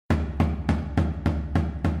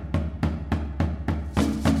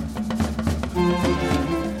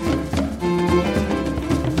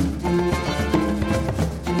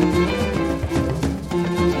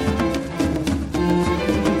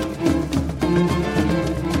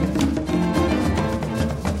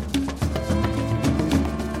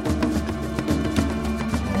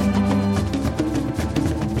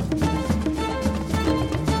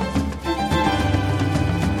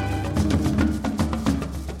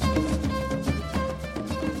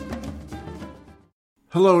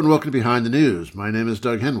Hello and welcome to Behind the News. My name is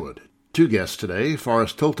Doug Henwood. Two guests today.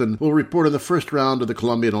 Forrest Tilton will report on the first round of the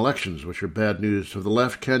Colombian elections, which are bad news for the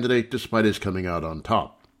left candidate despite his coming out on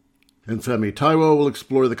top. And Femi Taiwo will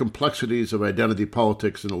explore the complexities of identity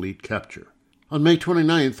politics and elite capture. On May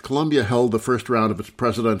 29th, Colombia held the first round of its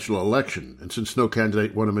presidential election, and since no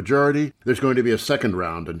candidate won a majority, there's going to be a second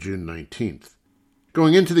round on June 19th.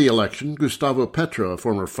 Going into the election, Gustavo Petro, a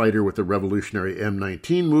former fighter with the revolutionary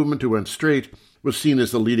M19 movement who went straight, was seen as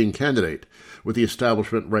the leading candidate, with the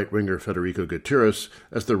establishment right-winger Federico Gutierrez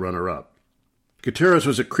as the runner-up. Gutierrez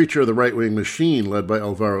was a creature of the right-wing machine led by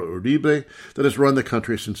Alvaro Uribe that has run the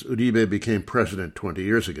country since Uribe became president 20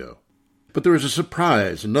 years ago. But there was a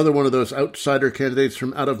surprise, another one of those outsider candidates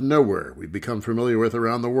from out of nowhere we've become familiar with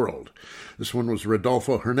around the world. This one was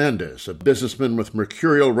Rodolfo Hernandez, a businessman with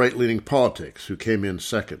mercurial right-leaning politics who came in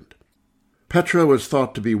second. Petro was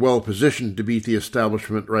thought to be well-positioned to beat the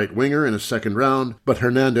establishment right-winger in a second round, but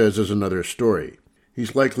Hernandez is another story.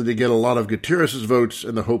 He's likely to get a lot of Gutierrez's votes,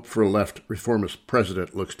 and the hope for a left reformist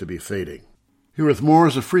president looks to be fading. Here with more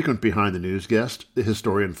is a frequent Behind the News guest, the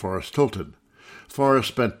historian Forrest Tilton. Forrest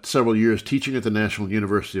spent several years teaching at the National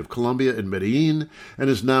University of Colombia in Medellin and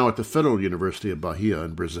is now at the Federal University of Bahia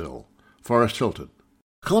in Brazil. Forrest Tilton.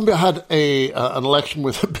 Colombia had an election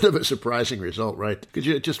with a bit of a surprising result, right? Could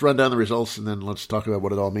you just run down the results and then let's talk about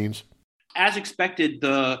what it all means? As expected,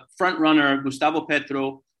 the front-runner, Gustavo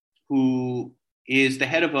Petro, who is the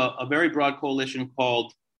head of a very broad coalition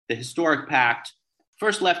called the Historic Pact,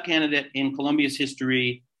 first left candidate in Colombia's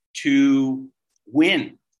history to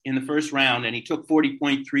win in the first round, and he took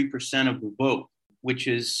 40.3% of the vote, which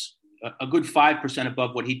is a good 5%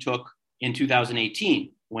 above what he took in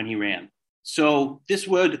 2018 when he ran. So this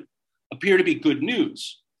would appear to be good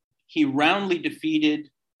news. He roundly defeated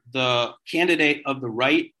the candidate of the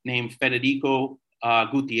right named Federico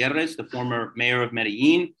Gutierrez, the former mayor of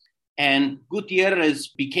Medellin. And Gutierrez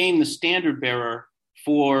became the standard bearer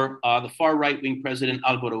for the far right-wing president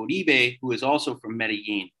Alvaro Uribe, who is also from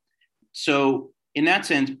Medellin. So in that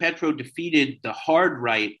sense, Petro defeated the hard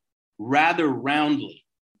right rather roundly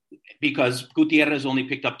because Gutierrez only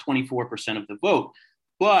picked up 24% of the vote.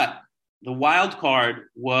 But the wild card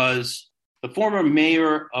was the former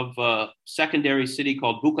mayor of a secondary city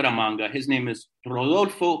called Bucaramanga. His name is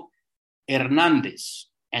Rodolfo Hernandez,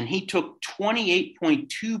 and he took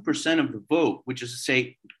 28.2% of the vote, which is to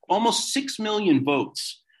say almost 6 million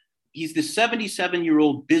votes. He's the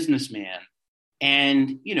 77-year-old businessman.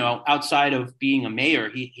 And, you know, outside of being a mayor,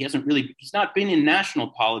 he's not been in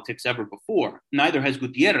national politics ever before. Neither has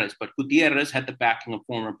Gutierrez, but Gutierrez had the backing of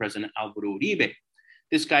former President Alvaro Uribe.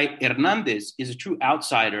 This guy, Hernandez, is a true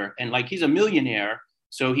outsider, and he's a millionaire,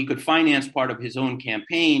 so he could finance part of his own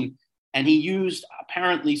campaign. And he used,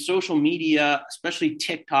 apparently, social media, especially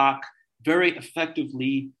TikTok, very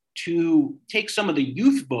effectively to take some of the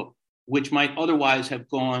youth vote, which might otherwise have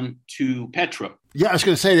gone to Petro. Yeah, I was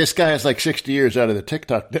going to say, this guy is 60 years out of the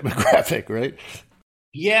TikTok demographic, right?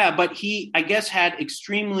 Yeah, but he, I guess, had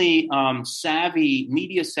extremely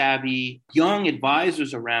media savvy, young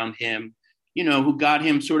advisors around him, you know, who got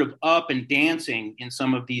him sort of up and dancing in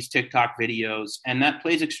some of these TikTok videos. And that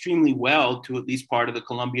plays extremely well to at least part of the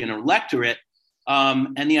Colombian electorate.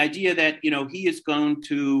 And the idea that, you know, he is going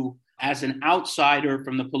to, as an outsider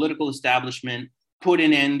from the political establishment, put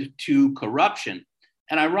an end to corruption.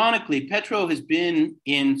 And ironically, Petro has been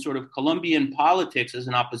in sort of Colombian politics as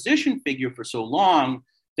an opposition figure for so long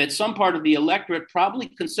that some part of the electorate probably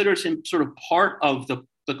considers him sort of part of the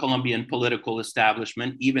Colombian political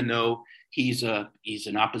establishment, even though he's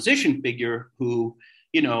an opposition figure who,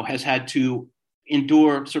 you know, has had to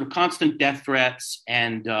endure sort of constant death threats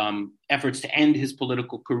and efforts to end his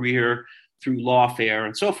political career through lawfare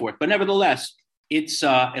and so forth. But nevertheless, it's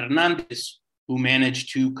Hernandez who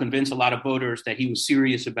managed to convince a lot of voters that he was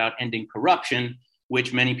serious about ending corruption,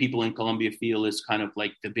 which many people in Colombia feel is kind of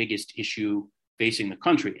like the biggest issue facing the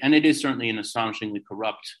country. And it is certainly an astonishingly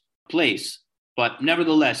corrupt place. But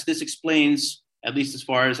nevertheless, this explains, at least as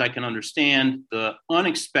far as I can understand, the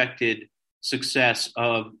unexpected success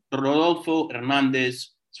of Rodolfo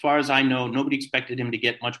Hernandez. As far as I know, nobody expected him to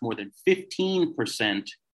get much more than 15%,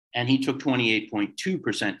 and he took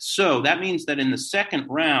 28.2%. So that means that in the second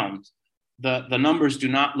round, the numbers do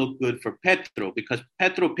not look good for Petro, because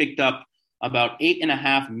Petro picked up about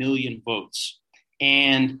 8.5 million votes.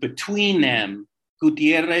 And between them,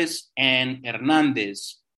 Gutierrez and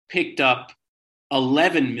Hernandez picked up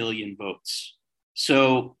 11 million votes.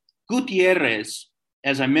 So Gutierrez,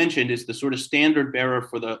 as I mentioned, is the sort of standard bearer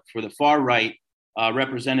for the far right,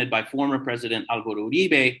 represented by former President Álvaro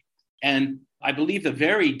Uribe. And I believe the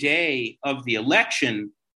very day of the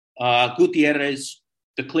election, Gutierrez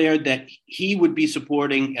declared that he would be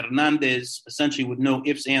supporting Hernandez, essentially with no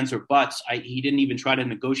ifs, ands, or buts. He didn't even try to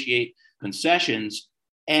negotiate concessions.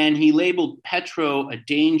 And he labeled Petro a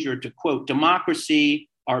danger to, quote, democracy,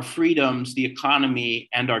 our freedoms, the economy,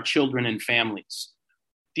 and our children and families.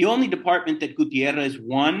 The only department that Gutierrez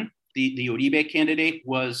won, the Uribe candidate,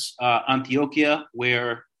 was Antioquia,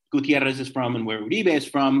 where Gutierrez is from and where Uribe is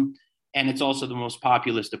from. And it's also the most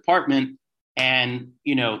populous department. And,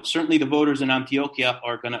 certainly the voters in Antioquia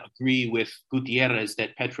are going to agree with Gutierrez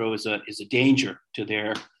that Petro is a danger to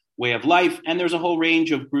their way of life. And there's a whole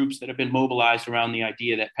range of groups that have been mobilized around the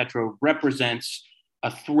idea that Petro represents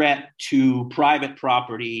a threat to private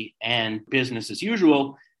property and business as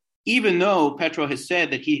usual, even though Petro has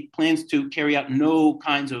said that he plans to carry out no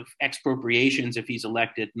kinds of expropriations if he's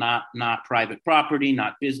elected, not private property,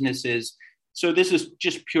 not businesses. So this is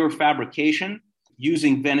just pure fabrication,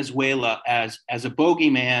 using Venezuela as a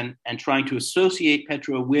bogeyman and trying to associate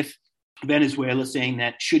Petro with Venezuela, saying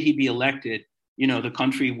that should he be elected, the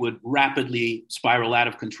country would rapidly spiral out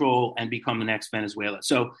of control and become the next Venezuela.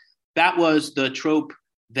 So that was the trope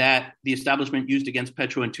that the establishment used against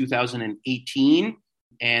Petro in 2018.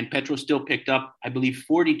 And Petro still picked up, I believe,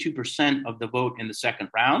 42% of the vote in the second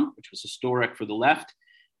round, which was historic for the left.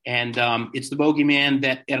 And it's the bogeyman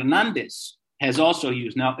that Hernandez has also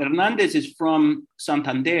used. Now, Hernandez is from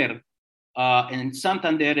Santander, and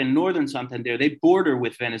Santander and northern Santander, they border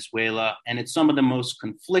with Venezuela, and it's some of the most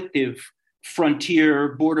conflictive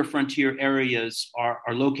border frontier areas are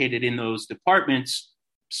located in those departments.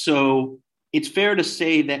 So it's fair to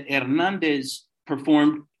say that Hernandez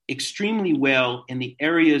performed extremely well in the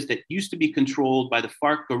areas that used to be controlled by the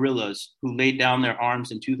FARC guerrillas, who laid down their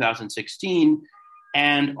arms in 2016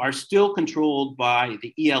 and are still controlled by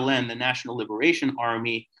the ELN, the National Liberation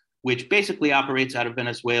Army, which basically operates out of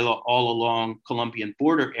Venezuela all along Colombian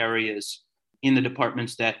border areas in the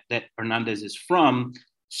departments that Hernandez is from.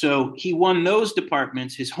 So he won those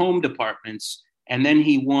departments, his home departments, and then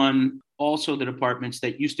he won also the departments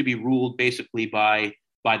that used to be ruled basically by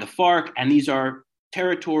the FARC. And these are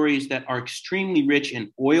territories that are extremely rich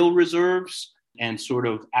in oil reserves and sort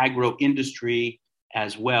of agro-industry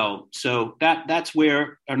as well. So that's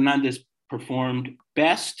where Hernandez performed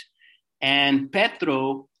best. And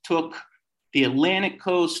Petro took the Atlantic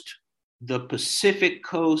coast, the Pacific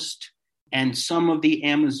coast, and some of the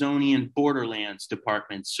Amazonian borderlands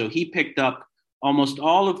departments. So he picked up almost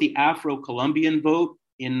all of the Afro-Colombian vote.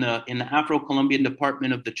 In the Afro-Colombian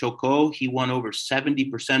department of the Chocó, he won over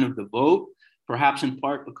 70% of the vote, perhaps in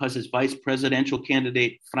part because his vice presidential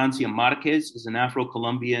candidate, Francia Marquez, is an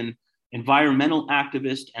Afro-Colombian environmental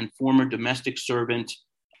activist and former domestic servant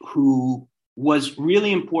who was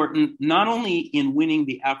really important, not only in winning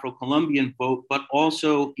the Afro-Colombian vote, but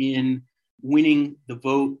also in winning the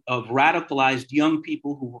vote of radicalized young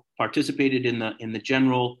people who participated in the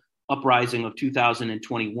general uprising of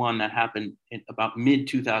 2021 that happened in about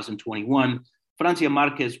mid-2021. Francia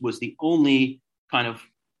Marquez was the only kind of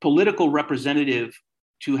political representative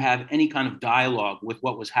to have any kind of dialogue with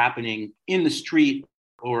what was happening in the street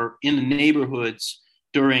or in the neighborhoods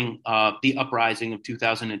during the uprising of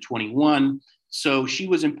 2021. So she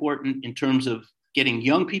was important in terms of getting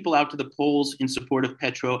young people out to the polls in support of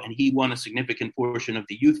Petro, and he won a significant portion of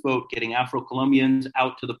the youth vote, getting Afro-Colombians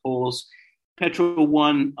out to the polls. Petro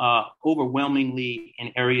won overwhelmingly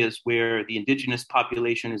in areas where the indigenous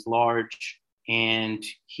population is large, and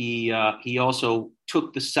he also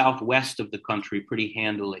took the southwest of the country pretty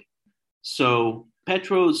handily. So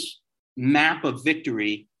Petro's map of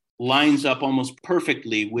victory lines up almost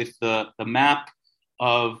perfectly with the map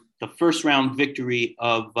of the first round victory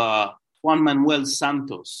of Juan Manuel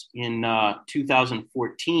Santos in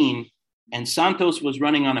 2014. And Santos was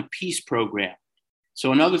running on a peace program.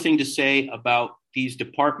 So another thing to say about these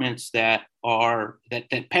departments that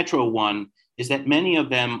Petro won is that many of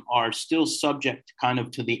them are still subject kind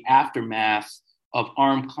of to the aftermath of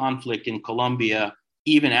armed conflict in Colombia,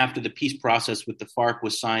 even after the peace process with the FARC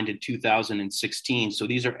was signed in 2016. So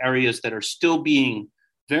these are areas that are still being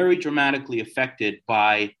very dramatically affected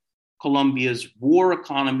by Colombia's war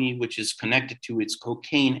economy, which is connected to its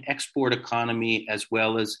cocaine export economy, as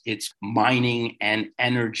well as its mining and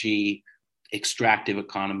energy extractive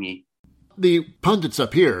economy. The pundits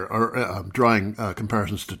up here are drawing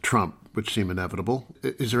comparisons to Trump, which seem inevitable.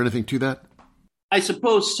 Is there anything to that? I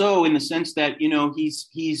suppose so, in the sense that,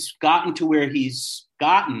 he's gotten to where he's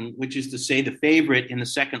gotten, which is to say the favorite in the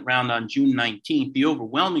second round on June 19th, the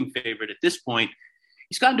overwhelming favorite at this point.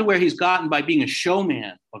 He's gotten to where he's gotten by being a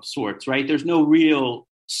showman of sorts, right? There's no real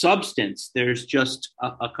substance. There's just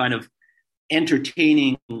a kind of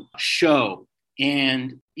entertaining show.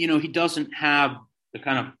 And, he doesn't have the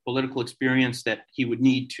kind of political experience that he would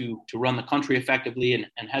need to run the country effectively,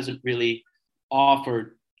 and hasn't really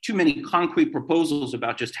offered too many concrete proposals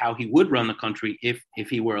about just how he would run the country if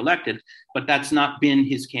he were elected. But that's not been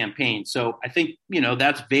his campaign. So I think,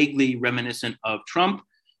 that's vaguely reminiscent of Trump.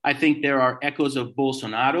 I think there are echoes of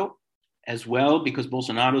Bolsonaro as well, because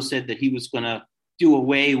Bolsonaro said that he was going to do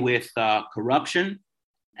away with corruption,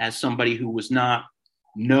 as somebody who was not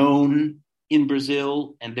known in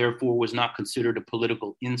Brazil and therefore was not considered a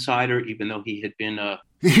political insider, even though he had been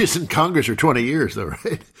He was in Congress for 20 years, though,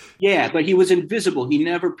 right? Yeah, but he was invisible. He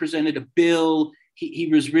never presented a bill. He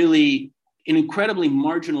was really an incredibly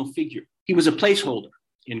marginal figure. He was a placeholder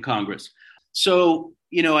in Congress. So,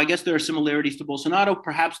 I guess there are similarities to Bolsonaro,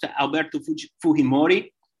 perhaps to Alberto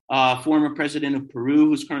Fujimori, former president of Peru,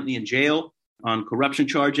 who's currently in jail on corruption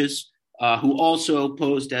charges, who also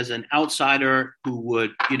posed as an outsider who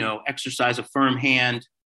would, exercise a firm hand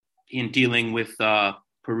in dealing with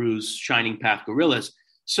Peru's Shining Path guerrillas.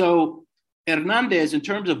 So Hernandez, in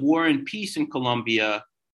terms of war and peace in Colombia,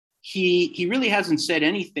 he really hasn't said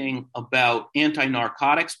anything about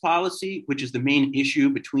anti-narcotics policy, which is the main issue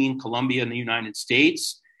between Colombia and the United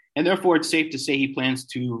States. And therefore, it's safe to say he plans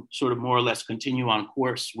to sort of more or less continue on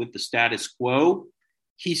course with the status quo.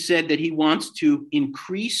 He said that he wants to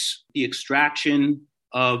increase the extraction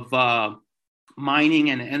of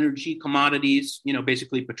mining and energy commodities,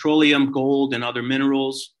 basically petroleum, gold, and other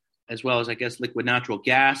minerals, as well as, I guess, liquid natural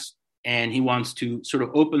gas. And he wants to sort of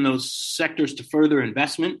open those sectors to further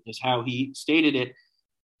investment, is how he stated it.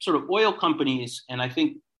 Sort of oil companies, and I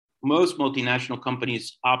think most multinational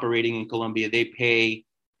companies operating in Colombia, they pay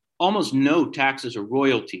almost no taxes or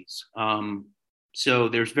royalties. So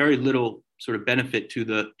there's very little sort of benefit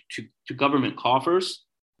to government coffers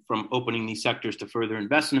from opening these sectors to further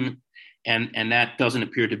investment. And that doesn't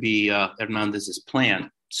appear to be Hernandez's plan.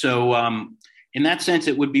 So in that sense,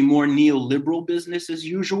 it would be more neoliberal business as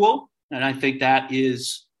usual. And I think that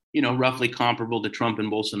is, roughly comparable to Trump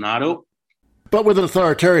and Bolsonaro. But with an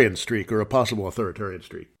authoritarian streak, or a possible authoritarian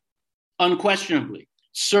streak. Unquestionably.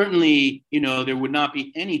 Certainly, there would not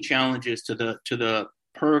be any challenges to the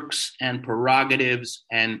perks and prerogatives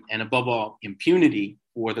and above all, impunity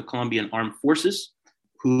for the Colombian armed forces,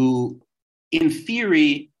 who in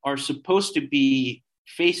theory are supposed to be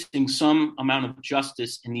facing some amount of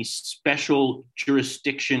justice in these special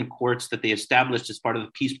jurisdiction courts that they established as part of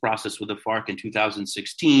the peace process with the FARC in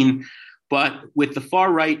 2016. But with the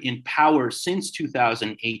far right in power since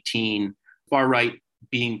 2018, far right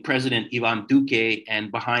being President Ivan Duque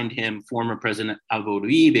and behind him, former President Álvaro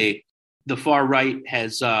Uribe, the far right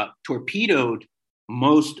has torpedoed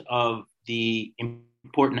most of the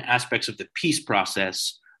important aspects of the peace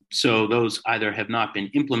process. So those either have not been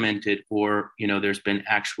implemented or, there's been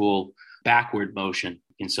actual backward motion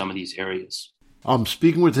in some of these areas. I'm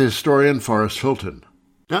speaking with the historian Forrest Fulton.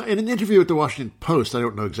 Now, in an interview with the Washington Post, I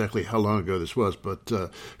don't know exactly how long ago this was, but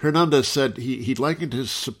Hernandez said he likened his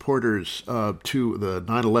supporters to the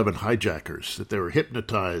 9/11 hijackers, that they were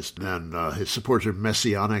hypnotized, and his supporters are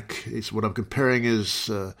messianic. He said, what I'm comparing is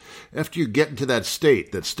after you get into that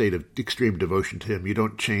state of extreme devotion to him, you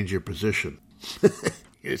don't change your position.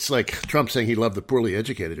 It's like Trump saying he loved the poorly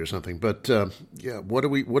educated or something. But what do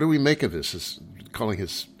we make of this? Is calling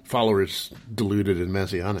his followers deluded and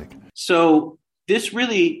messianic? So this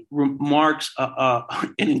really marks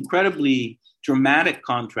an incredibly dramatic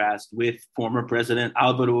contrast with former President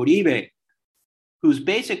Álvaro Uribe, whose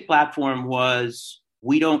basic platform was,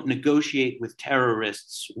 we don't negotiate with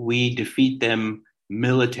terrorists, we defeat them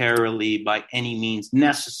militarily by any means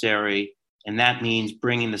necessary. And that means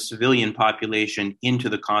bringing the civilian population into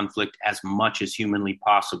the conflict as much as humanly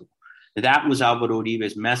possible. That was Álvaro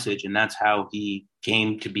Uribe's message, and that's how he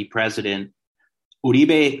came to be president.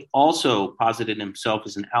 Uribe also posited himself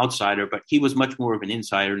as an outsider, but he was much more of an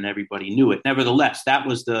insider and everybody knew it. Nevertheless, that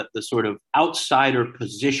was the sort of outsider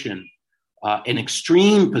position, an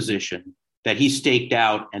extreme position that he staked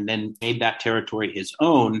out and then made that territory his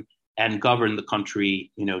own and governed the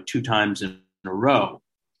country, 2 times in a row.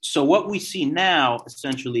 So what we see now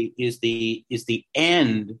essentially is the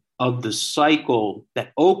end of the cycle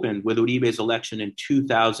that opened with Uribe's election in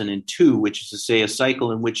 2002, which is to say a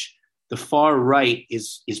cycle in which the far right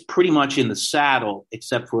is pretty much in the saddle,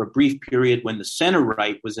 except for a brief period when the center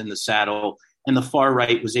right was in the saddle, and the far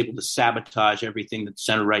right was able to sabotage everything that the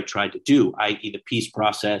center right tried to do, i.e. the peace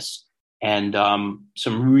process and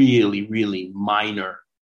some really, really minor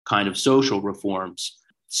kind of social reforms.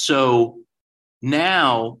 So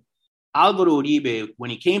now Alvaro Uribe, when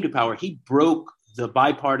he came to power, he broke the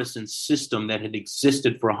bipartisan system that had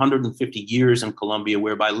existed for 150 years in Colombia,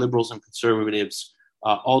 whereby liberals and conservatives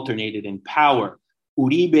alternated in power.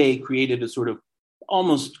 Uribe created a sort of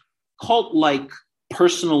almost cult-like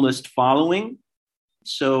personalist following.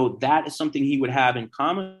 So that is something he would have in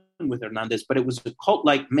common with Hernandez, but it was a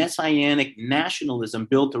cult-like messianic nationalism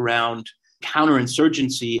built around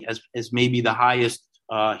counterinsurgency as maybe the highest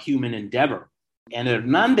human endeavor. And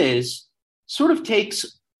Hernandez sort of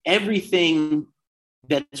takes everything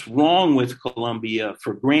that's wrong with Colombia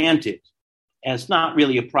for granted as not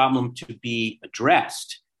really a problem to be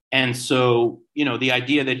addressed. And so, the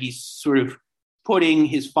idea that he's sort of putting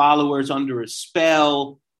his followers under a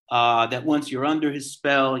spell, that once you're under his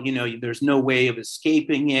spell, there's no way of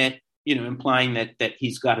escaping it, implying that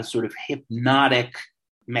he's got a sort of hypnotic,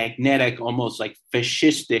 magnetic, almost like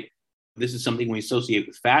fascistic, this is something we associate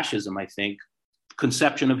with fascism, I think,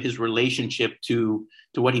 conception of his relationship to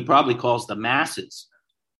what he probably calls the masses.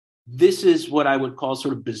 This is what I would call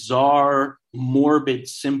sort of bizarre, morbid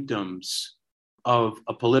symptoms of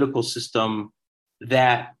a political system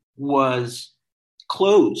that was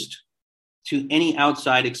closed to any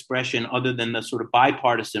outside expression other than the sort of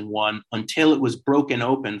bipartisan one until it was broken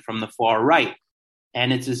open from the far right.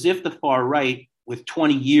 And it's as if the far right, with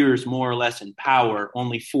 20 years more or less in power,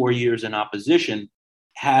 only 4 years in opposition,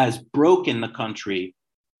 has broken the country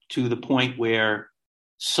to the point where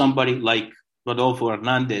somebody like Rodolfo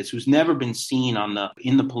Hernandez, who's never been seen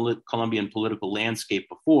in the Colombian political landscape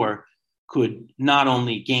before, could not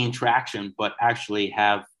only gain traction, but actually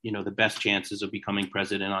have, the best chances of becoming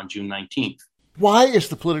president on June 19th. Why is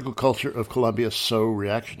the political culture of Colombia so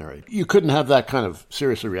reactionary? You couldn't have that kind of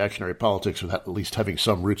seriously reactionary politics without at least having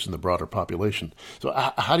some roots in the broader population. So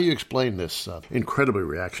how do you explain this incredibly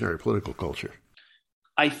reactionary political culture?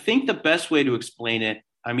 I think the best way to explain it,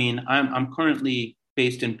 I'm currently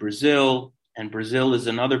based in Brazil, and Brazil is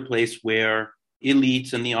another place where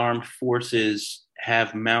elites and the armed forces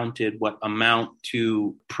have mounted what amount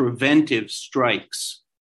to preventive strikes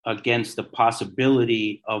against the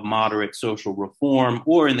possibility of moderate social reform,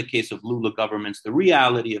 or in the case of Lula governments, the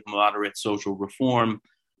reality of moderate social reform.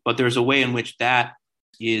 But there's a way in which that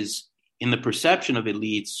is in the perception of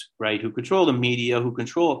elites, right, who control the media, who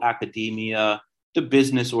control academia, the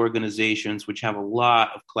business organizations, which have a lot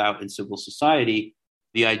of clout in civil society,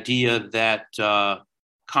 the idea that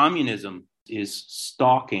communism is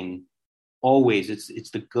stalking always. It's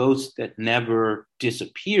the ghost that never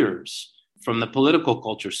disappears from the political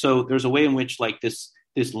culture. So there's a way in which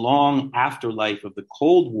this long afterlife of the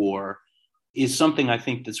Cold War is something I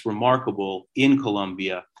think that's remarkable in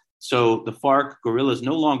Colombia. So the FARC guerrillas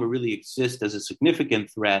no longer really exist as a significant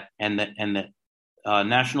threat, and the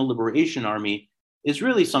National Liberation Army is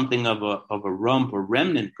really something of a rump or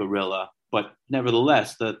remnant guerrilla. But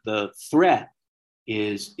nevertheless, the threat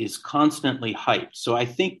is constantly hyped. So I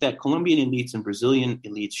think that Colombian elites and Brazilian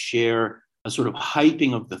elites share a sort of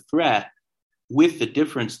hyping of the threat, with the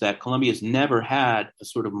difference that Colombia has never had a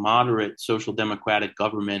sort of moderate social democratic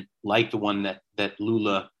government like the one that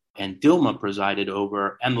Lula and Dilma presided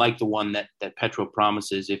over, and like the one that Petro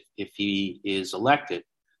promises if he is elected.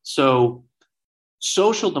 So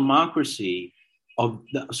social democracy, of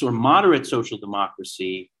the sort of moderate social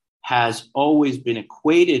democracy, has always been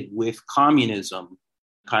equated with communism,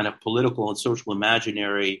 kind of political and social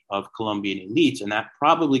imaginary of Colombian elites. And that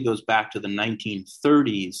probably goes back to the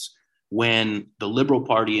 1930s, when the Liberal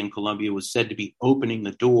Party in Colombia was said to be opening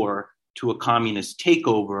the door to a communist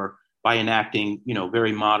takeover by enacting,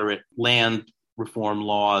 very moderate land reform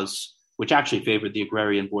laws, which actually favored the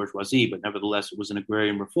agrarian bourgeoisie, but nevertheless, it was an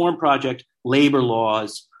agrarian reform project, labor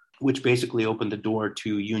laws, which basically opened the door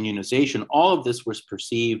to unionization. All of this was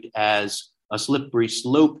perceived as a slippery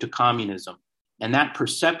slope to communism. And that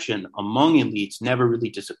perception among elites never really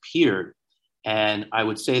disappeared. And I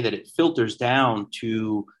would say that it filters down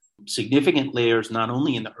to significant layers, not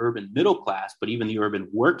only in the urban middle class, but even the urban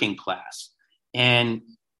working class. And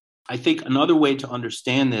I think another way to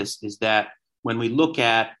understand this is that when we look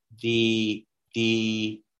at the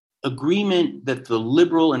agreement that the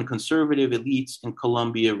liberal and conservative elites in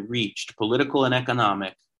Colombia reached, political and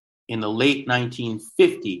economic, in the late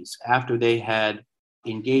 1950s, after they had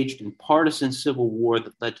engaged in partisan civil war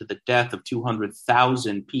that led to the death of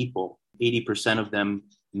 200,000 people, 80% of them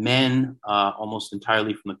men, almost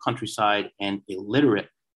entirely from the countryside, and illiterate.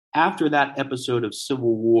 After that episode of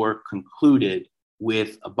civil war concluded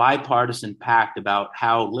with a bipartisan pact about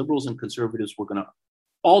how liberals and conservatives were going to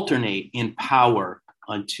alternate in power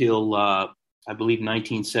until, I believe,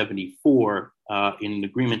 1974, in an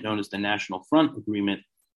agreement known as the National Front Agreement,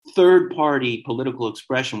 third-party political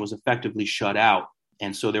expression was effectively shut out.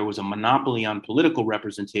 And so there was a monopoly on political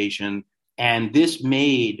representation. And this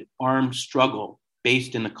made armed struggle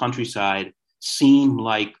based in the countryside seem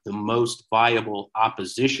like the most viable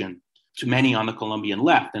opposition to many on the Colombian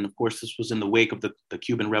left. And of course, this was in the wake of the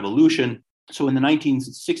Cuban Revolution. So in the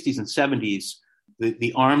 1960s and 70s,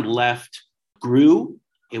 the armed left grew.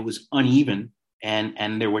 It was uneven.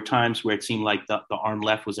 And there were times where it seemed like the armed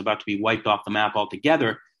left was about to be wiped off the map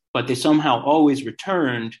altogether. But they somehow always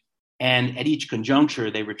returned. And at each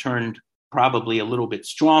conjuncture, they returned probably a little bit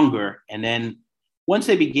stronger. And then once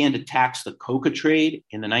they began to tax the coca trade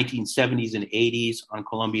in the 1970s and 80s on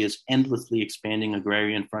Colombia's endlessly expanding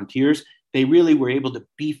agrarian frontiers, they really were able to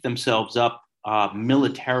beef themselves up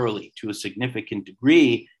militarily to a significant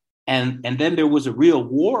degree. And then there was a real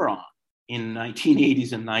war on in the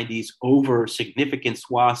 1980s and 90s over significant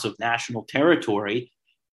swaths of national territory.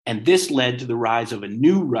 And this led to the rise of a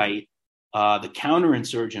new right, the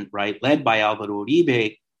counterinsurgent right, led by Alvaro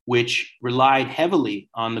Uribe, which relied heavily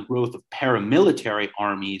on the growth of paramilitary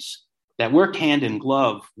armies that worked hand in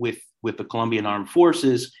glove with the Colombian armed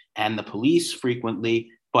forces and the police frequently,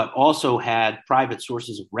 but also had private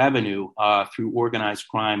sources of revenue through organized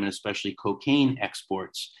crime and especially cocaine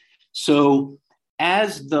exports. So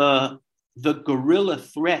as the guerrilla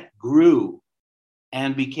threat grew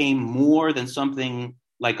and became more than something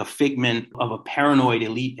like a figment of a paranoid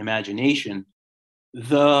elite imagination,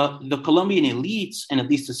 the Colombian elites, and at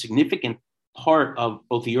least a significant part of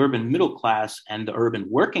both the urban middle class and the urban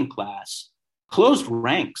working class, closed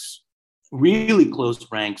ranks, really closed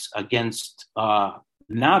ranks against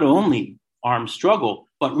not only armed struggle,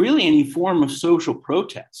 but really any form of social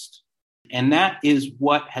protest. And that is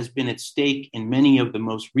what has been at stake in many of the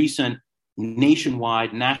most recent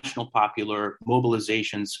nationwide, national popular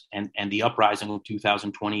mobilizations and the uprising of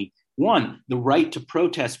 2021, the right to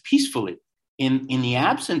protest peacefully. In the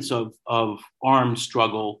absence of armed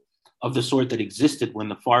struggle of the sort that existed when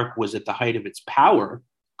the FARC was at the height of its power,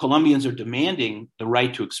 Colombians are demanding the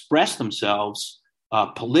right to express themselves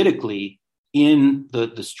politically in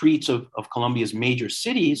the streets of Colombia's major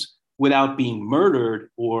cities without being murdered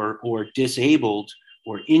or disabled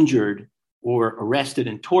or injured or arrested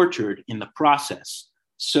and tortured in the process.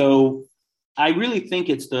 So I really think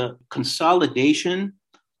it's the consolidation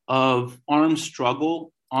of armed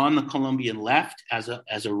struggle on the Colombian left as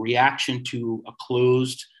a reaction to a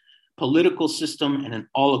closed political system and an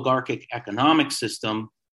oligarchic economic system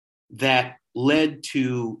that led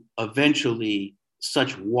to eventually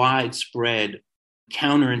such widespread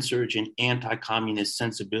counterinsurgent anti-communist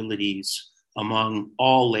sensibilities among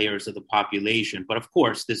all layers of the population. But of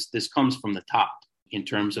course, this comes from the top in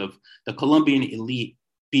terms of the Colombian elite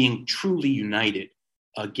being truly united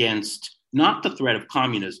against not the threat of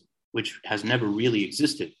communism, which has never really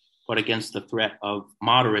existed, but against the threat of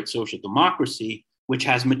moderate social democracy, which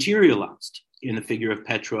has materialized in the figure of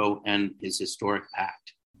Petro and his historic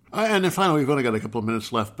pact. And then finally, we've only got a couple of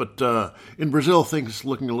minutes left, but in Brazil, things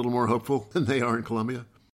looking a little more hopeful than they are in Colombia.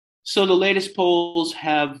 So the latest polls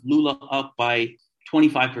have Lula up by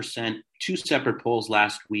 25%, two separate polls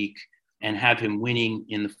last week, and have him winning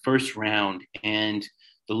in the first round. And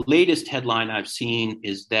the latest headline I've seen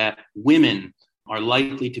is that women are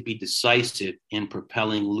likely to be decisive in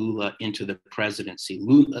propelling Lula into the presidency,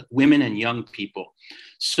 women and young people.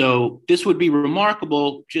 So this would be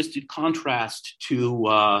remarkable just in contrast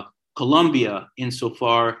to Colombia,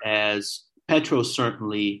 insofar as Petro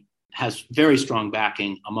certainly has very strong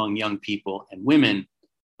backing among young people and women,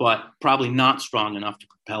 but probably not strong enough to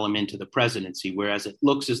propel him into the presidency, whereas it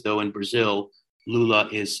looks as though in Brazil, Lula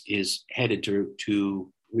is headed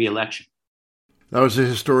to re-election. That was the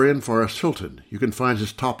historian Forrest Hilton. You can find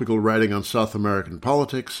his topical writing on South American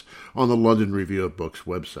politics on the London Review of Books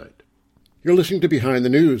website. You're listening to Behind the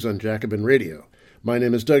News on Jacobin Radio. My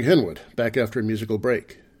name is Doug Henwood, back after a musical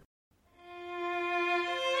break.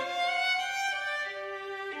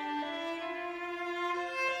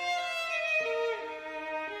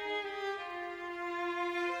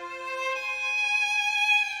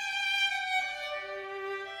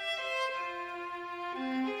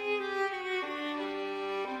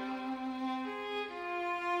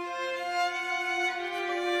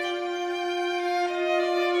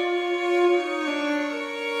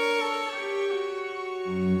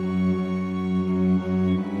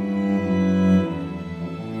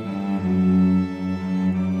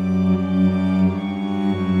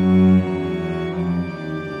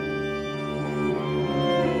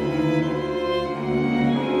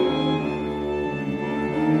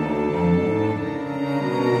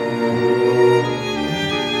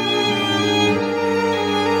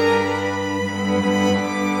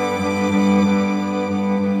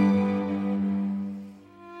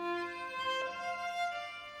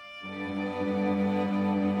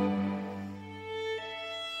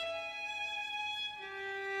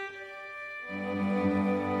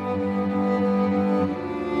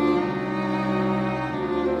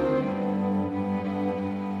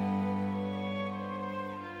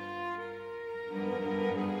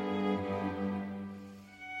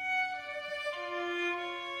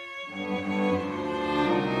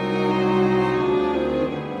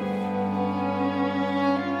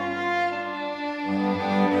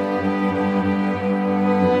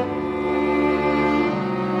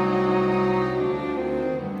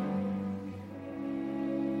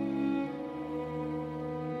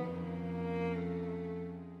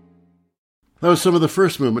 That was some of the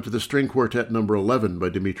first movement to the String Quartet No. 11 by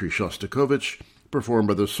Dmitri Shostakovich, performed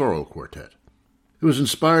by the Sorrel Quartet. It was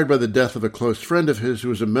inspired by the death of a close friend of his who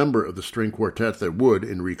was a member of the string quartet that would,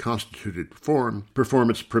 in reconstituted form,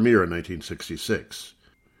 perform its premiere in 1966.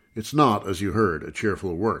 It's not, as you heard, a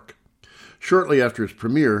cheerful work. Shortly after its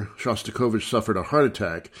premiere, Shostakovich suffered a heart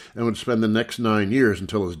attack and would spend the next 9 years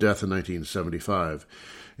until his death in 1975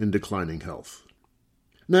 in declining health.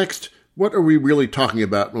 Next, what are we really talking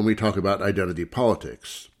about when we talk about identity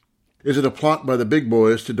politics? Is it a plot by the big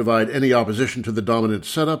boys to divide any opposition to the dominant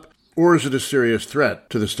setup, or is it a serious threat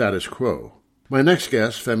to the status quo? My next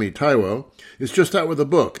guest, Femi Taiwo, is just out with a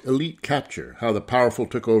book, Elite Capture, How the Powerful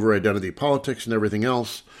Took Over Identity Politics and Everything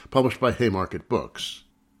Else, published by Haymarket Books.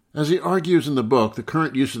 As he argues in the book, the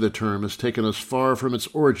current use of the term has taken us far from its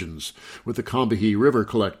origins, with the Combahee River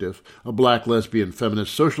Collective, a black lesbian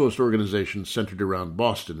feminist socialist organization centered around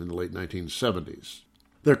Boston in the late 1970s.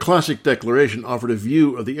 Their classic declaration offered a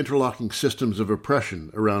view of the interlocking systems of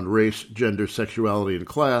oppression around race, gender, sexuality, and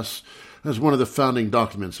class as one of the founding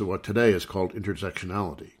documents of what today is called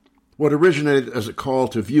intersectionality. What originated as a call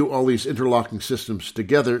to view all these interlocking systems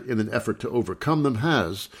together in an effort to overcome them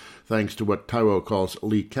has, thanks to what Taiwo calls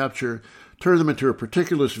elite capture, turned them into a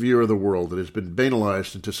particularist view of the world that has been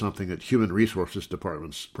banalized into something that human resources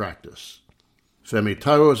departments practice. Femi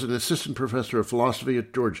Taiwo is an assistant professor of philosophy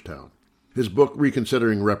at Georgetown. His book,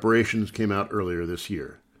 Reconsidering Reparations, came out earlier this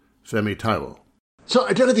year. Femi Taiwo. So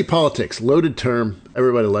identity politics, loaded term.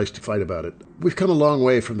 Everybody likes to fight about it. We've come a long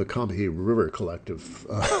way from the Combahee River Collective,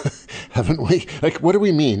 haven't we? Like, what do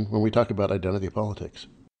we mean when we talk about identity politics?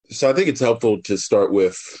 So I think it's helpful to start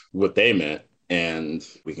with what they meant, and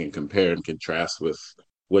we can compare and contrast with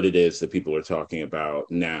what it is that people are talking about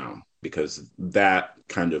now, because that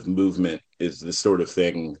kind of movement is the sort of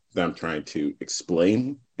thing that I'm trying to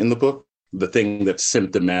explain in the book, the thing that's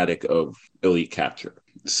symptomatic of elite capture.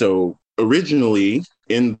 So originally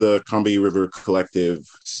in the Combahee River Collective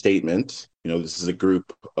statement, this is a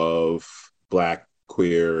group of Black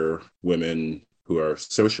queer women who are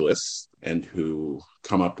socialists and who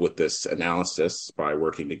come up with this analysis by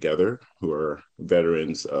working together, who are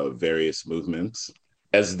veterans of various movements.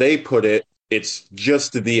 As they put it, it's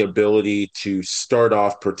just the ability to start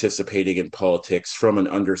off participating in politics from an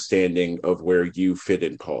understanding of where you fit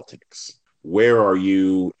in politics. Where are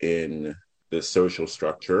you in the social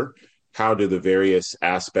structure? How do the various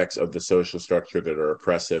aspects of the social structure that are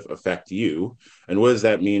oppressive affect you? And what does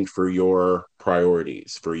that mean for your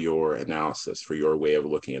priorities, for your analysis, for your way of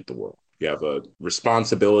looking at the world? You have a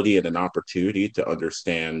responsibility and an opportunity to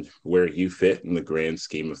understand where you fit in the grand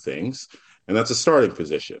scheme of things. And that's a starting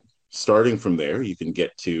position. Starting from there, you can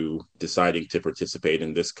get to deciding to participate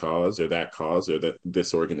in this cause or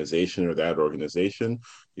this organization or that organization.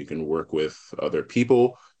 You can work with other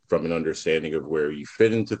people from an understanding of where you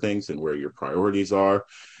fit into things and where your priorities are.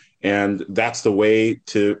 And that's the way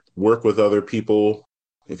to work with other people,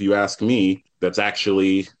 if you ask me, that's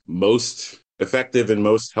actually most effective and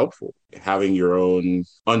most helpful. Having your own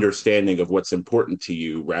understanding of what's important to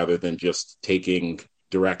you rather than just taking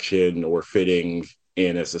direction or fitting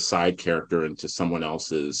in as a side character into someone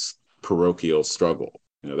else's parochial struggle.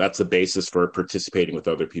 That's the basis for participating with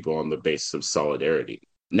other people on the basis of solidarity.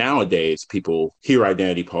 Nowadays, people hear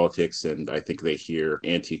identity politics and I think they hear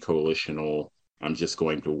anti-coalitional, I'm just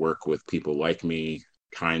going to work with people like me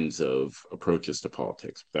kinds of approaches to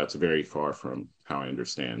politics. That's very far from how I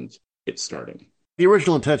understand it starting. The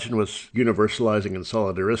original intention was universalizing and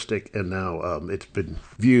solidaristic, and now it's been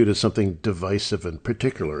viewed as something divisive and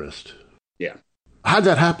particularist. Yeah. How'd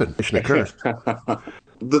that happen? It occur.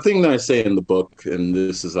 The thing that I say in the book, and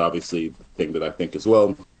this is obviously the thing that I think as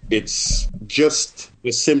well, it's just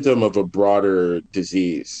a symptom of a broader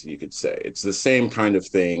disease, you could say. It's the same kind of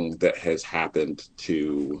thing that has happened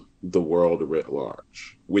to the world writ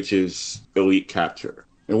large, which is elite capture.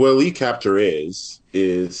 And what elite capture is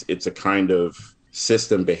it's a kind of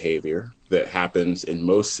system behavior that happens in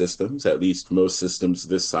most systems, at least most systems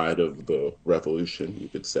this side of the revolution, you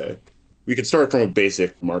could say. We could start from a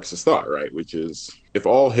basic Marxist thought, right? Which is, if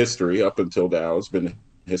all history up until now has been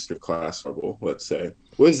history of class struggle, let's say,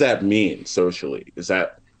 what does that mean socially? Is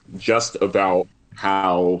that just about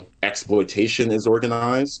how exploitation is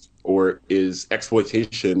organized? Or is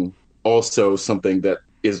exploitation also something that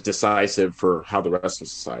is decisive for how the rest of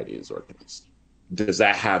society is organized? Does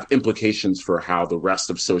that have implications for how the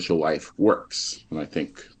rest of social life works? And I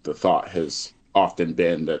think the thought has often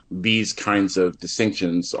been that these kinds of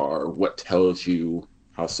distinctions are what tells you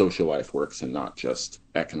how social life works and not just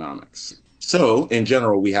economics. So in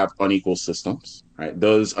general, we have unequal systems, right?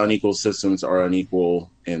 Those unequal systems are unequal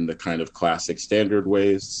in the kind of classic standard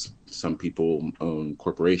ways. Some people own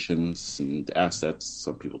corporations and assets,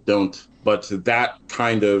 some people don't. But that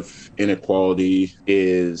kind of inequality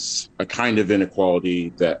is a kind of inequality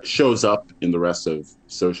that shows up in the rest of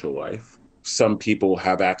social life. Some people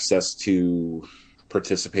have access to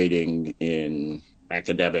participating in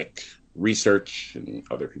academic research and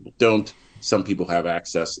other people don't. Some people have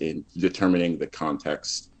access in determining the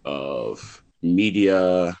context of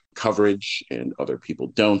media coverage and other people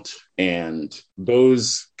don't. And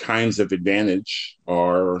those kinds of advantage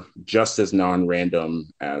are just as non-random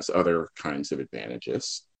as other kinds of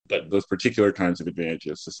advantages. But those particular kinds of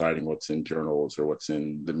advantages, deciding what's in journals or what's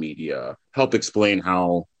in the media, help explain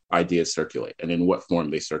how ideas circulate and in what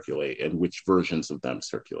form they circulate and which versions of them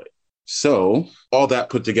circulate. So all that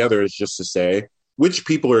put together is just to say, which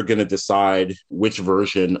people are going to decide which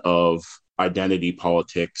version of identity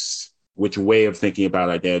politics, which way of thinking about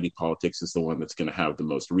identity politics is the one that's going to have the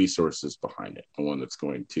most resources behind it, the one that's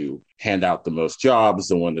going to hand out the most jobs,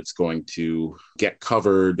 the one that's going to get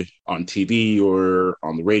covered on TV or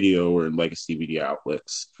on the radio or in legacy media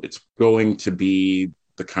outlets. It's going to be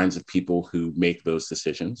the kinds of people who make those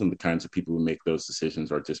decisions, and the kinds of people who make those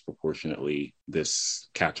decisions are disproportionately this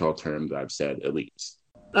catch-all term that I've said, elites.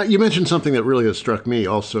 You mentioned something that really has struck me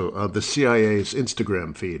also, the CIA's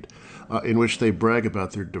Instagram feed, in which they brag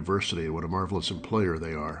about their diversity and what a marvelous employer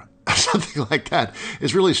they are. Something like that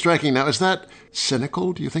is really striking. Now, is that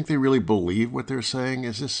cynical? Do you think they really believe what they're saying?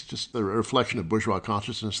 Is this just a reflection of bourgeois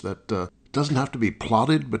consciousness that doesn't have to be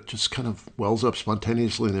plotted, but just kind of wells up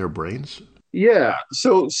spontaneously in their brains? Yeah.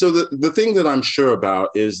 So the thing that I'm sure about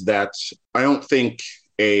is that I don't think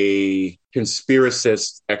a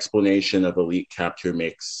conspiracist explanation of elite capture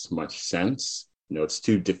makes much sense. It's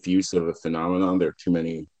too diffuse of a phenomenon. There are too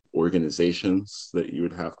many organizations that you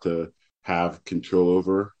would have to have control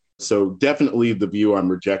over. So definitely the view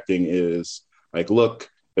I'm rejecting is like, look,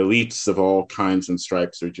 elites of all kinds and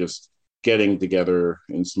stripes are just getting together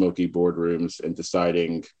in smoky boardrooms and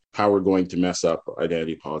deciding how we're going to mess up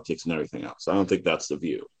identity politics and everything else. I don't think that's the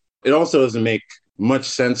view. It also doesn't make much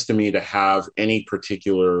sense to me to have any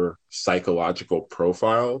particular psychological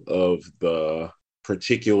profile of the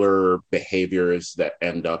particular behaviors that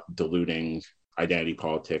end up diluting identity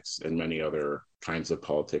politics and many other kinds of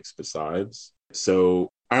politics besides.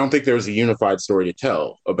 So I don't think there's a unified story to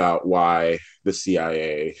tell about why the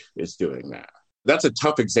CIA is doing that. That's a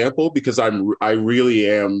tough example because I really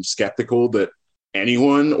am skeptical that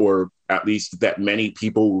anyone, or at least that many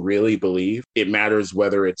people, really believe it matters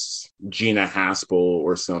whether it's Gina Haspel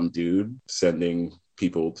or some dude sending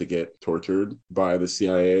people to get tortured by the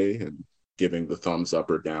CIA and giving the thumbs up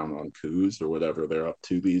or down on coups or whatever they're up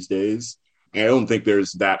to these days. I don't think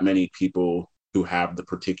there's that many people who have the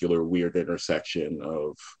particular weird intersection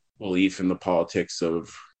of belief in the politics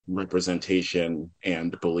of representation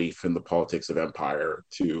and belief in the politics of empire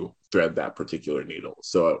to thread that particular needle.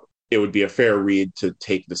 So it would be a fair read to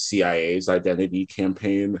take the CIA's identity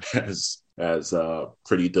campaign as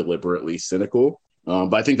pretty deliberately cynical.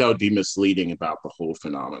 But I think that would be misleading about the whole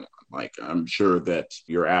phenomenon. Like, I'm sure that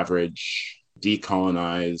your average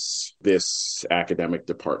decolonize this academic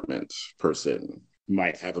department person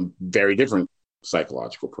might have a very different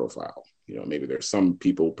psychological profile. Maybe there's some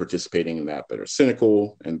people participating in that are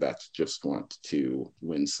cynical and that just want to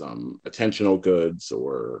win some attentional goods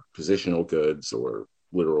or positional goods or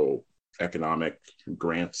literal economic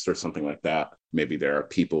grants or something like that. Maybe there are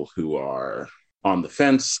people who are on the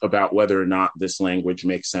fence about whether or not this language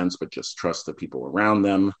makes sense, but just trust the people around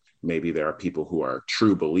them. Maybe there are people who are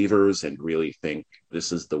true believers and really think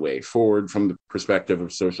this is the way forward from the perspective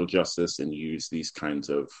of social justice and use these kinds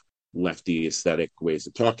of lefty aesthetic ways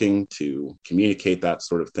of talking to communicate that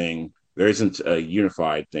sort of thing. There isn't a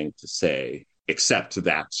unified thing to say, except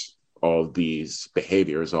that all of these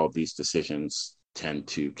behaviors, all of these decisions tend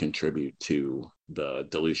to contribute to the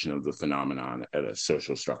dilution of the phenomenon at a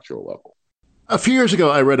social structural level. A few years ago,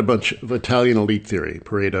 I read a bunch of Italian elite theory,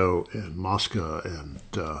 Pareto and Mosca and,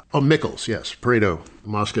 Michels, yes, Pareto,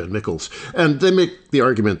 Mosca and Michels. And they make the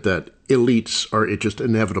argument that elites are just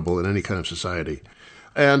inevitable in any kind of society.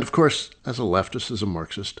 And of course, as a leftist, as a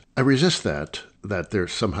Marxist, I resist that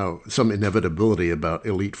there's somehow some inevitability about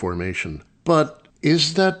elite formation. But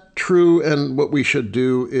is that true? And what we should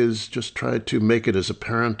do is just try to make it as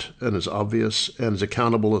apparent and as obvious and as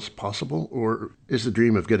accountable as possible? Or is the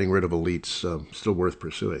dream of getting rid of elites still worth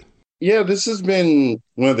pursuing? Yeah, this has been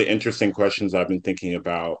one of the interesting questions I've been thinking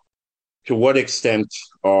about. To what extent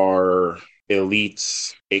are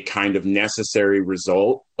elites a kind of necessary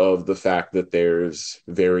result of the fact that there's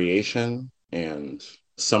variation, and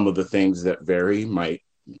some of the things that vary might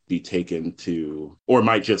be taken to, or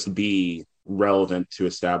might just be relevant to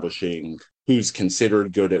establishing who's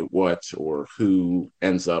considered good at what, or who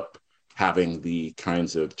ends up having the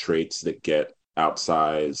kinds of traits that get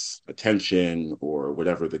outsized attention or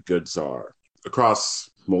whatever the goods are. Across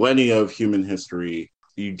millennia of human history,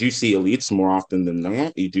 you do see elites more often than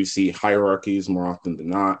not. You do see hierarchies more often than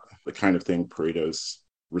not. The kind of thing Pareto's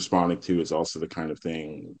responding to is also the kind of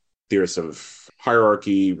thing theorists of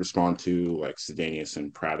hierarchy respond to, like Sedanius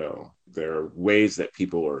and Prato. There are ways that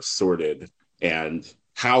people are sorted, and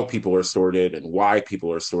how people are sorted and why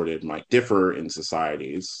people are sorted might differ in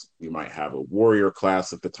societies. You might have a warrior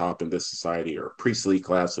class at the top in this society, or a priestly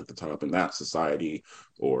class at the top in that society,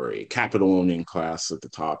 or a capital owning class at the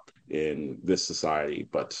top in this society.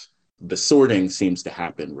 But the sorting seems to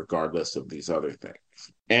happen regardless of these other things.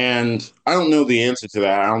 And I don't know the answer to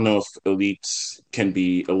that. I don't know if elites can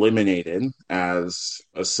be eliminated as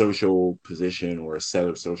a social position or a set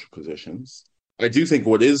of social positions. I do think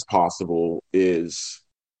what is possible is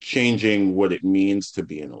changing what it means to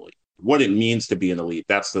be an elite. What it means to be an elite,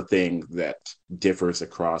 that's the thing that differs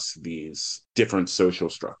across these different social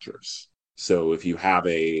structures. So if you have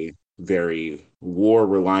a very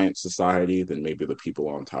war-reliant society, then maybe the people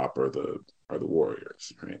on top are the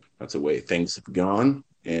warriors, right? That's the way things have gone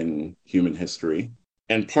in human history.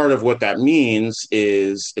 And part of what that means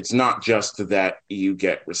is it's not just that you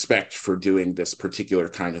get respect for doing this particular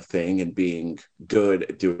kind of thing and being good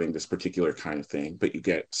at doing this particular kind of thing, but you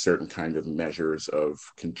get certain kind of measures of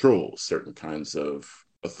control, certain kinds of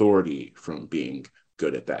authority from being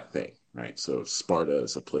good at that thing, right? So Sparta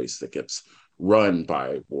is a place that gets run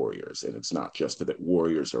by warriors, and it's not just that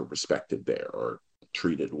warriors are respected there or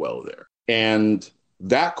treated well there. And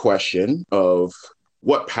that question of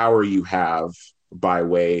what power you have by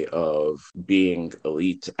way of being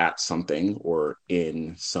elite at something or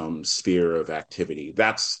in some sphere of activity,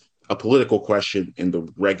 that's a political question in the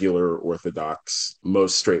regular orthodox,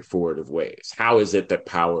 most straightforward of ways. How is it that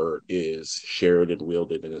power is shared and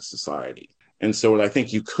wielded in a society? And so what I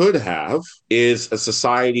think you could have is a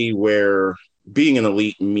society where being an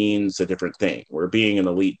elite means a different thing, where being an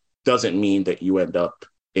elite doesn't mean that you end up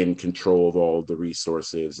in control of all the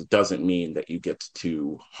resources. It doesn't mean that you get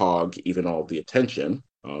to hog even all the attention.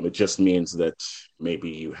 It just means that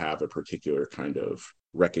maybe you have a particular kind of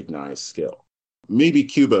recognized skill. Maybe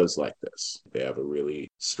Cuba is like this. They have a really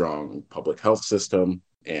strong public health system,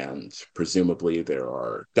 and presumably there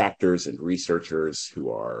are doctors and researchers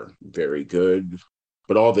who are very good.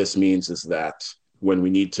 But all this means is that when we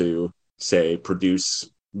need to, say, produce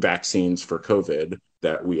vaccines for COVID,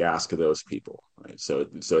 that we ask those people, right? So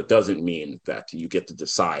it doesn't mean that you get to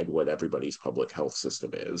decide what everybody's public health system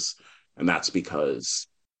is. And that's because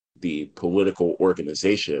the political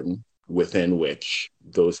organization within which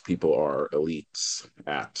those people are elites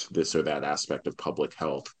at this or that aspect of public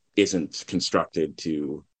health isn't constructed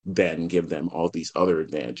to then give them all these other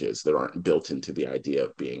advantages that aren't built into the idea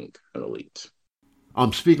of being an elite.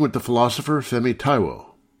 I'm speaking with the philosopher Femi Taiwo.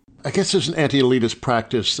 I guess there's an anti-elitist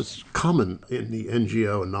practice that's common in the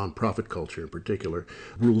NGO and nonprofit culture in particular,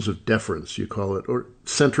 rules of deference, you call it, or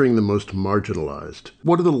centering the most marginalized.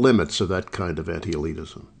 What are the limits of that kind of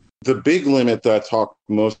anti-elitism? The big limit that I talk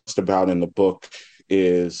most about in the book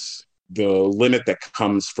is the limit that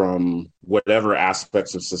comes from whatever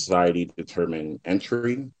aspects of society determine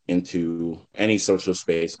entry into any social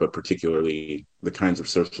space, but particularly the kinds of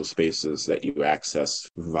social spaces that you access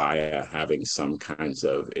via having some kinds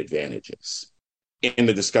of advantages. In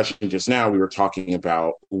the discussion just now, we were talking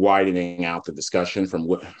about widening out the discussion from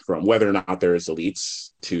whether or not there is elites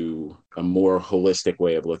to a more holistic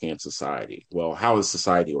way of looking at society. Well, how is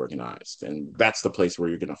society organized? And that's the place where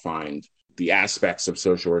you're going to find the aspects of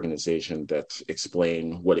social organization that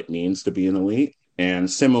explain what it means to be an elite. And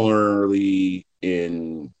similarly,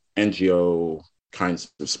 in NGO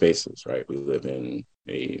kinds of spaces, right? We live in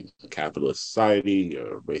a capitalist society,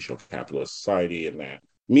 a racial capitalist society, and that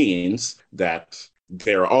means that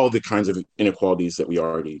there are all the kinds of inequalities that we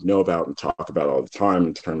already know about and talk about all the time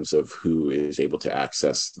in terms of who is able to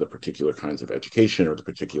access the particular kinds of education or the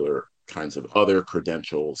particular kinds of other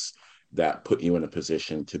credentials that put you in a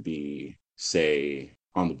position to be, say,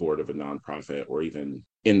 on the board of a nonprofit or even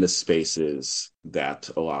in the spaces that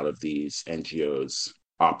a lot of these NGOs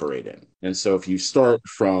operate in. And so if you start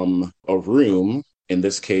from a room, in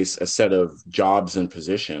this case, a set of jobs and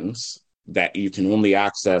positions that you can only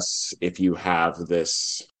access if you have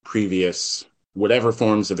this previous, whatever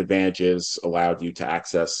forms of advantages allowed you to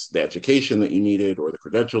access the education that you needed or the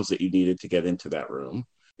credentials that you needed to get into that room.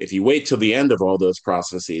 If you wait till the end of all those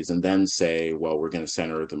processes and then say, well, we're going to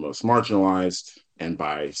center the most marginalized, and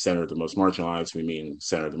by center the most marginalized, we mean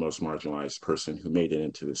center the most marginalized person who made it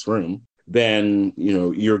into this room, then,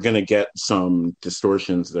 you're going to get some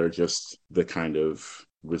distortions that are just the kind of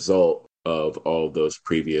result of all those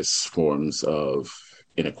previous forms of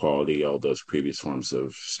inequality, all those previous forms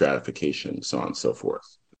of stratification, so on and so forth.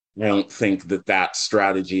 I don't think that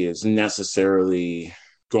strategy is necessarily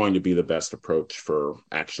going to be the best approach for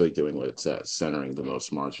actually doing what it says, centering the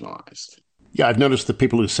most marginalized. Yeah, I've noticed the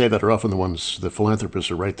people who say that are often the ones, the philanthropists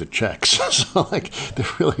who write the checks. So, they're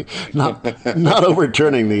really not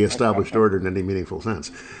overturning the established order in any meaningful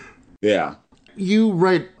sense. Yeah. You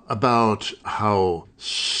write about how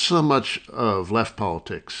so much of left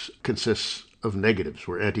politics consists of negatives.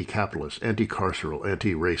 We're anti-capitalist, anti-carceral,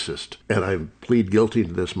 anti-racist. And I plead guilty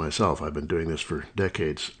to this myself. I've been doing this for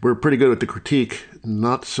decades. We're pretty good at the critique,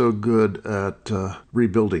 not so good at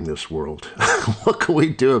rebuilding this world. What can we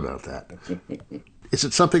do about that? Is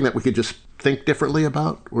it something that we could just think differently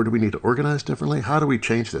about? Or do we need to organize differently? How do we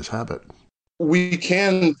change this habit? We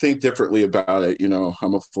can think differently about it.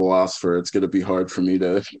 I'm a philosopher. It's going to be hard for me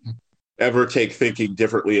to ever take thinking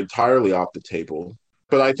differently entirely off the table.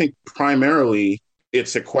 But I think primarily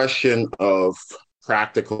it's a question of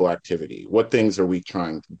practical activity. What things are we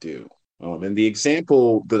trying to do? And the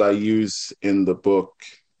example that I use in the book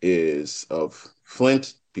is of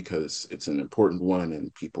Flint, because it's an important one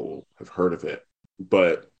and people have heard of it.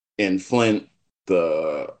 But in Flint,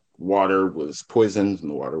 the water was poisoned, and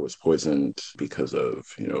the water was poisoned because of,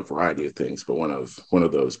 a variety of things, but one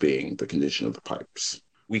of those being the condition of the pipes.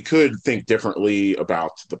 We could think differently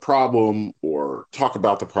about the problem or talk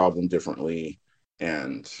about the problem differently.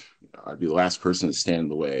 And I'd be the last person to stand in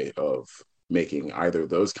the way of making either of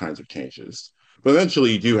those kinds of changes. But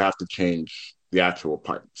eventually you do have to change the actual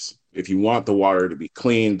pipes. If you want the water to be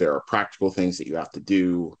clean, there are practical things that you have to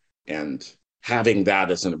do. And having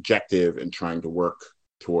that as an objective and trying to work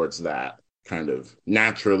towards that kind of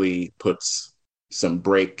naturally puts some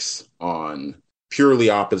brakes on purely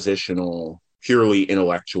oppositional, purely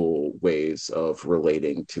intellectual ways of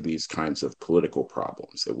relating to these kinds of political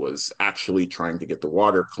problems. It was actually trying to get the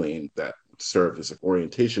water clean that served as an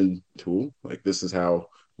orientation tool. Like, this is how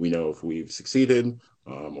we know if we've succeeded,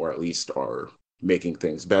 or at least are making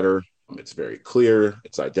things better. It's very clear,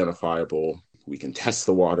 it's identifiable. We can test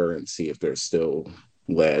the water and see if there's still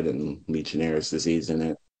lead and Legionnaire's disease in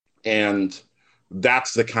it. And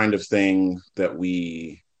that's the kind of thing that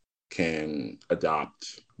we can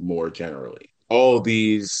adopt more generally. All of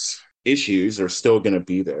these issues are still going to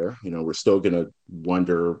be there. We're still going to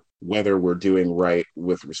wonder whether we're doing right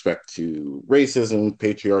with respect to racism,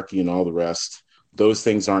 patriarchy, and all the rest. Those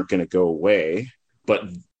things aren't going to go away, but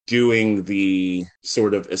doing the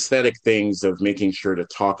sort of aesthetic things of making sure to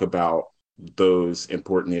talk about those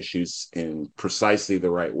important issues in precisely the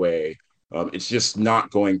right way, it's just not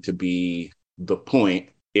going to be the point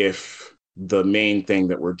if the main thing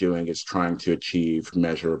that we're doing is trying to achieve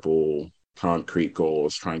measurable, concrete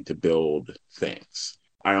goals, trying to build things.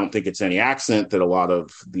 I don't think it's any accident that a lot of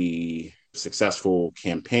the successful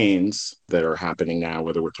campaigns that are happening now,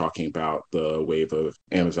 whether we're talking about the wave of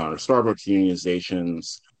Amazon or Starbucks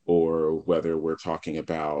unionizations, or whether we're talking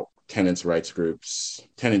about tenants' rights groups,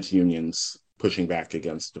 tenants' unions pushing back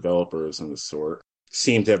against developers and the sort,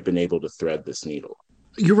 seem to have been able to thread this needle.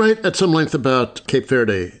 You write at some length about Cape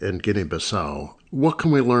Verde and Guinea-Bissau. What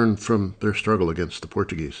can we learn from their struggle against the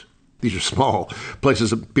Portuguese? These are small places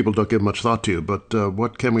that people don't give much thought to, but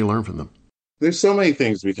what can we learn from them? There's so many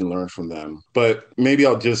things we can learn from them, but maybe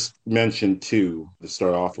I'll just mention two to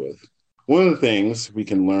start off with. One of the things we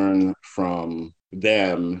can learn from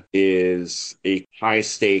them is a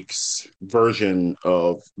high-stakes version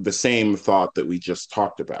of the same thought that we just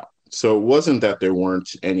talked about. So it wasn't that there weren't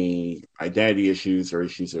any identity issues or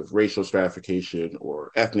issues of racial stratification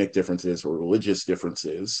or ethnic differences or religious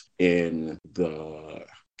differences in the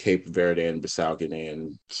Cape Verde and Bissau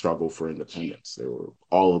Guinean struggle for independence. There were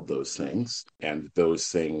all of those things, and those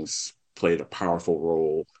things played a powerful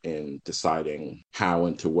role in deciding how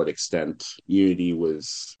and to what extent unity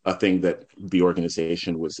was a thing that the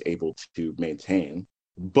organization was able to maintain.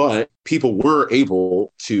 But people were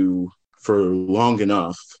able to, for long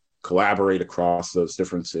enough, collaborate across those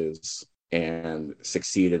differences and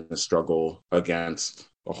succeed in the struggle against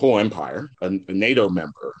a whole empire, a NATO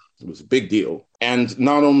member. It was a big deal. And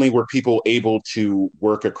not only were people able to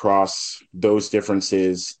work across those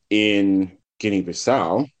differences in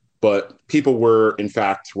Guinea-Bissau, but people were, in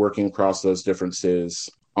fact, working across those differences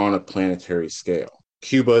on a planetary scale.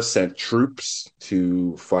 Cuba sent troops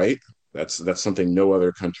to fight. That's something no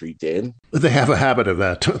other country did. They have a habit of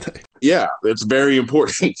that, don't they? Yeah, it's very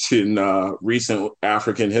important in recent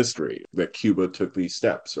African history that Cuba took these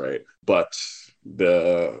steps, right? But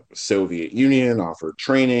the Soviet Union offered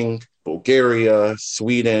training. Bulgaria,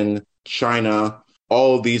 Sweden, China,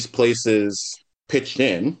 all of these places pitched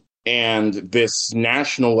in. And this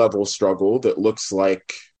national level struggle that looks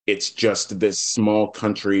like it's just this small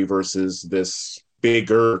country versus this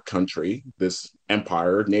bigger country, this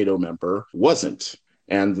empire, NATO member, wasn't.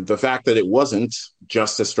 And the fact that it wasn't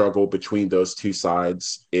just a struggle between those two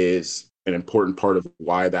sides is an important part of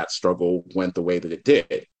why that struggle went the way that it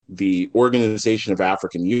did. The Organization of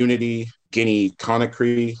African Unity,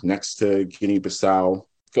 Guinea-Conakry, next to Guinea-Bissau,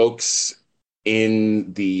 folks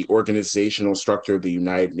in the organizational structure of the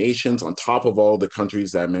United Nations, on top of all the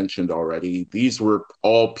countries that I mentioned already, these were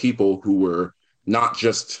all people who were not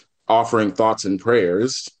just offering thoughts and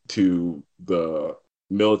prayers to the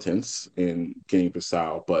militants in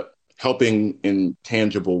Guinea-Bissau, but helping in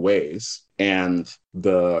tangible ways. And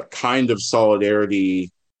the kind of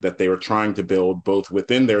solidarity that they were trying to build both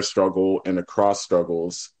within their struggle and across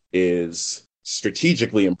struggles is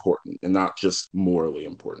strategically important and not just morally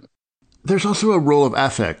important. There's also a role of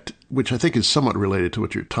affect, which I think is somewhat related to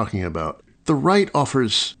what you're talking about. The right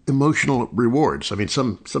offers emotional rewards. I mean,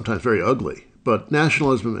 sometimes very ugly, but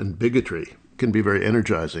nationalism and bigotry can be very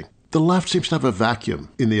energizing. The left seems to have a vacuum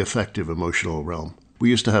in the affective emotional realm. We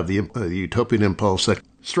used to have the utopian impulse, that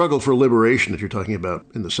struggle for liberation that you're talking about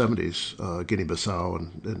in the 70s,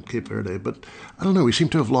 Guinea-Bissau and Cape Verde. But I don't know, we seem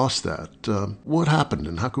to have lost that. What happened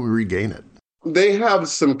and how can we regain it? They have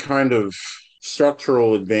some kind of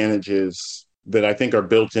structural advantages that I think are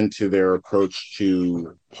built into their approach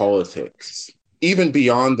to politics. Even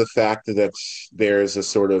beyond the fact that there's a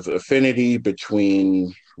sort of affinity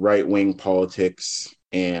between right-wing politics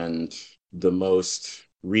and the most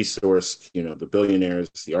resourced, the billionaires,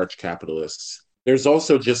 the arch capitalists. There's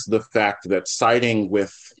also just the fact that siding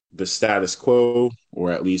with the status quo,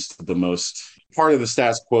 or at least the most part of the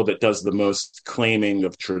status quo that does the most claiming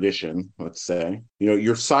of tradition, let's say,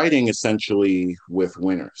 you're siding essentially with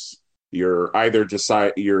winners. You're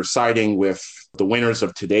siding with the winners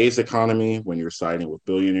of today's economy when you're siding with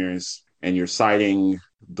billionaires, and you're siding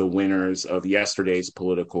the winners of yesterday's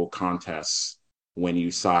political contests when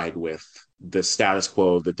you side with the status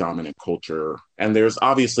quo of the dominant culture. And there's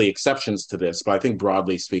obviously exceptions to this, but I think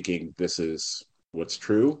broadly speaking, this is what's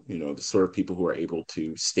true. The sort of people who are able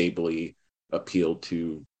to stably appeal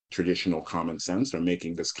to traditional common sense are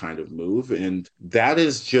making this kind of move. And that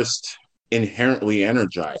is just inherently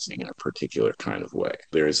energizing in a particular kind of way.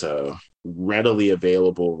 There's a readily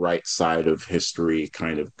available right side of history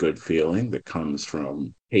kind of good feeling that comes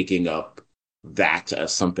from taking up that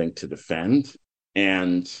as something to defend.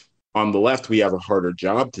 And on the left, we have a harder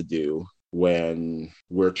job to do when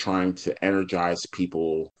we're trying to energize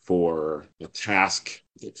people for a task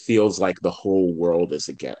that feels like the whole world is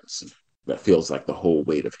against, that feels like the whole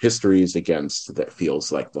weight of history is against, that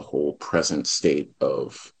feels like the whole present state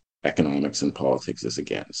of economics and politics is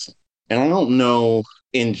against. And I don't know,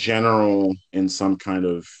 in general, in some kind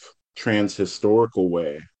of trans-historical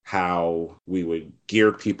way, how we would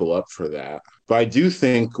gear people up for that. But I do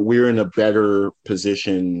think we're in a better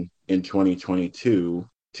position in 2022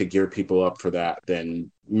 to gear people up for that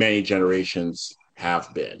than many generations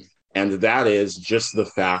have been. And that is just the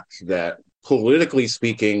fact that, politically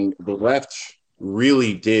speaking, the left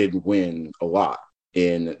really did win a lot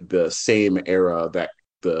in the same era that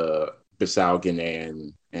the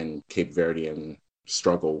Bissau-Guinean and Cape Verdean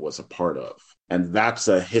struggle was a part of. And that's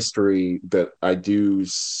a history that I do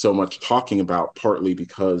so much talking about, partly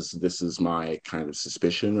because this is my kind of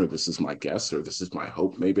suspicion, or this is my guess, or this is my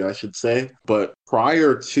hope, maybe I should say. But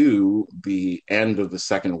prior to the end of the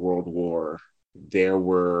Second World War, there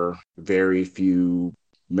were very few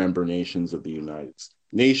member nations of the United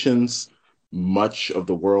Nations. Much of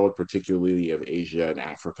the world, particularly of Asia and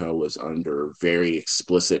Africa, was under very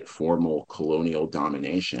explicit formal colonial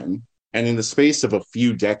domination. And in the space of a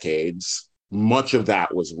few decades, much of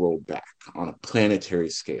that was rolled back on a planetary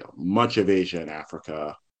scale. Much of Asia and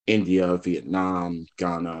Africa, India, Vietnam,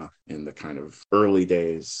 Ghana in the kind of early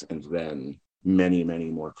days, and then many, many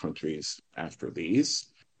more countries after these.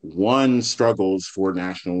 One struggles for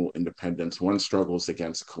national independence, one struggles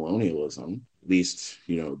against colonialism, at least,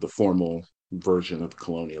 the formal version of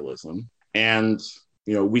colonialism. And,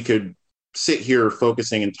 we could sit here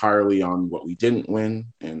focusing entirely on what we didn't win,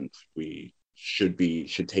 and we should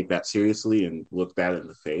take that seriously and look that in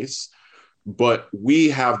the face. But we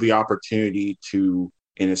have the opportunity to,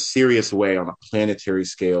 in a serious way, on a planetary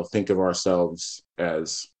scale, think of ourselves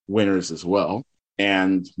as winners as well.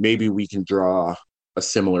 And maybe we can draw a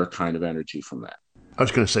similar kind of energy from that. I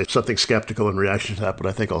was going to say something skeptical in reaction to that, but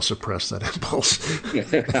I think I'll suppress that impulse.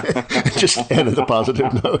 Just end on a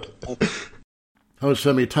positive note.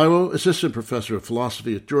 Hausemi Taiwo, Assistant Professor of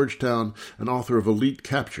Philosophy at Georgetown and author of Elite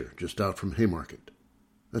Capture, just out from Haymarket.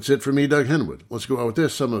 That's it for me, Doug Henwood. Let's go out with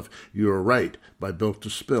this, some of You're Right by Built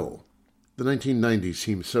to Spill. The 1990s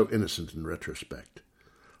seems so innocent in retrospect.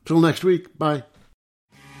 Till next week, bye.